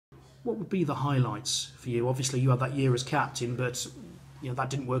what would be the highlights for you? Obviously, you had that year as captain, but that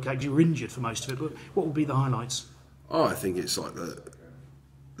didn't work out. You were injured for most of it. But what would be the highlights? Oh, I think it's like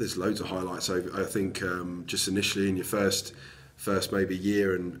there's loads of highlights. I think just initially in your first maybe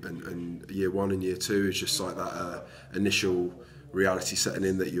year and year one and year two is just like that initial reality setting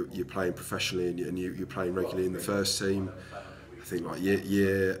in that you're playing professionally and you're playing regularly in the first team. I think like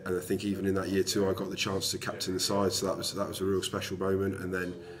year and I think even in that year two I got the chance to captain the side, so that was a real special moment. And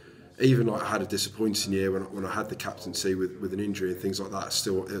then even like I had a disappointing year when I had the captaincy with an injury and things like that. It's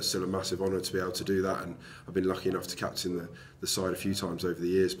still a massive honour to be able to do that, and I've been lucky enough to captain the side a few times over the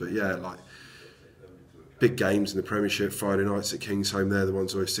years. But yeah, like big games in the Premiership, Friday nights at Kingsholm, they're the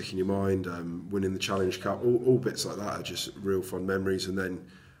ones always stick in your mind. Winning the Challenge Cup, all bits like that are just real fond memories. And then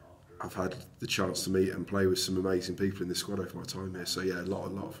I've had the chance to meet and play with some amazing people in this squad over my time here. So yeah, a lot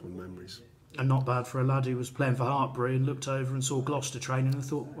of fond memories. And not bad for a lad who was playing for Hartpury and looked over and saw Gloucester training and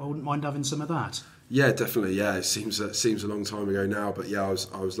thought, well, I wouldn't mind having some of that. Yeah, definitely. Yeah, it seems a long time ago now, but yeah, I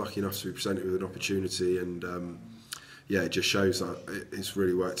was lucky enough to be presented with an opportunity, and yeah, it just shows that it's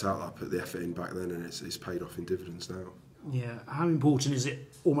really worked out. I put the effort in back then, and it's paid off in dividends now. Yeah, how important is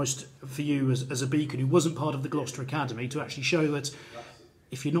it almost for you as a beacon who wasn't part of the Gloucester Academy to actually show that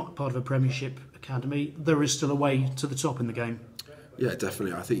if you're not part of a Premiership Academy, there is still a way to the top in the game? Yeah,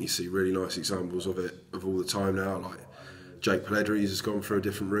 definitely. I think you see really nice examples of it all the time now. Like Jake Pelledri's has gone for a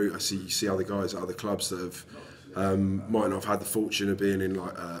different route. You see other guys at other clubs that have might not have had the fortune of being in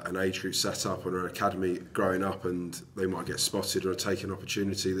like an age group set up or an academy growing up, and they might get spotted or take an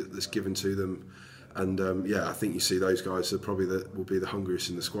opportunity that's given to them. And yeah, I think you see those guys that probably will be the hungriest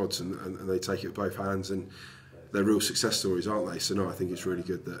in the squads, and they take it with both hands, and they're real success stories, aren't they? So no, I think it's really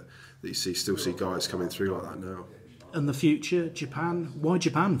good that you still see guys coming through like that now. And the future, Japan. Why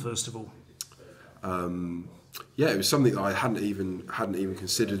Japan, first of all? Yeah, it was something that I hadn't even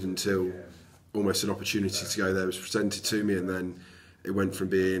considered until almost an opportunity to go there was presented to me, and then it went from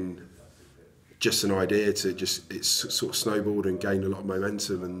being just an idea to it's sort of snowballed and gained a lot of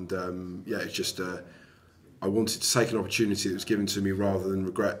momentum. And yeah, it's just I wanted to take an opportunity that was given to me rather than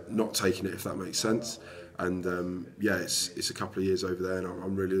regret not taking it, if that makes sense. And yeah, it's a couple of years over there, and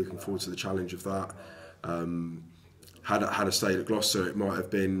I'm really looking forward to the challenge of that. Had I stayed at Gloucester, it would have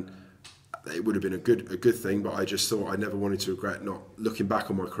been a good thing, but I just thought I never wanted to regret not looking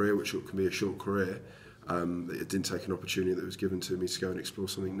back on my career, which can be a short career, that it didn't take an opportunity that was given to me to go and explore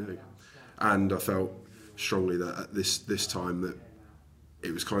something new. And I felt strongly that at this time that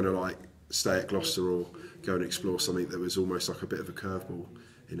it was kind of like stay at Gloucester or go and explore something that was almost like a bit of a curveball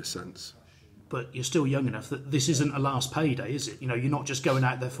in a sense. But you're still young enough that this isn't a last payday, is it? You're not just going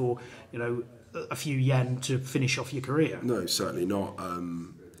out there for a few yen to finish off your career. No, certainly not.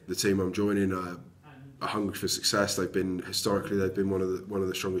 The team I'm joining are hungry for success. Historically they've been one of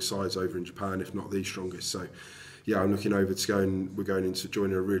the strongest sides over in Japan, if not the strongest. So yeah, I'm looking over to we're going into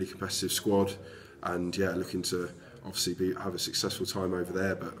joining a really competitive squad, and yeah, looking to obviously have a successful time over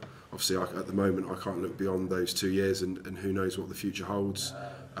there. But obviously at the moment I can't look beyond those 2 years, and who knows what the future holds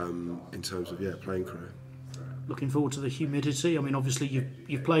in terms of playing career. Looking forward to the humidity. I mean, obviously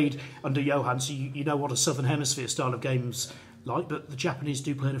you've played under Johan, so you know what a Southern Hemisphere style of game's like. But the Japanese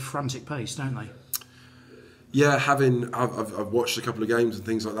do play at a frantic pace, don't they? Yeah, I've watched a couple of games and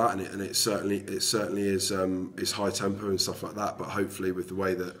things like that, and it certainly is high tempo and stuff like that. But hopefully, with the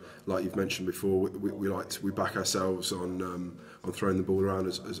way that, like you've mentioned before, we back ourselves on throwing the ball around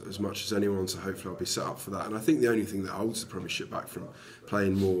as much as anyone. So hopefully, I'll be set up for that. And I think the only thing that holds the Premiership back from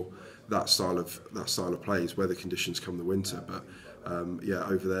playing more that style of play is weather conditions come the winter. But yeah,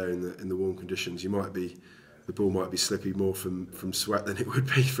 over there in the warm conditions, the ball might be slippy more from sweat than it would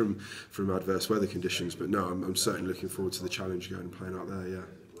be from adverse weather conditions. But no, I'm certainly looking forward to the challenge going and playing out there. Yeah.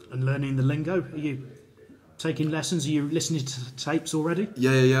 And learning the lingo. Are you taking lessons? Are you listening to tapes already?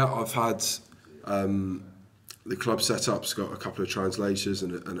 Yeah. I've had the club setup's got a couple of translators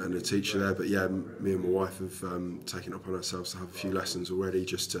and a teacher there. But yeah, me and my wife have taken it upon ourselves to have a few lessons already,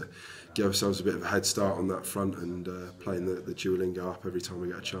 just to give ourselves a bit of a head start on that front, and playing the Duolingo up every time we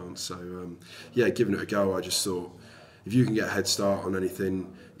get a chance. So yeah, giving it a go. I just thought if you can get a head start on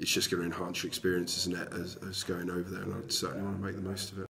anything, it's just going to enhance your experience, isn't it, as going over there, and I'd certainly want to make the most of it.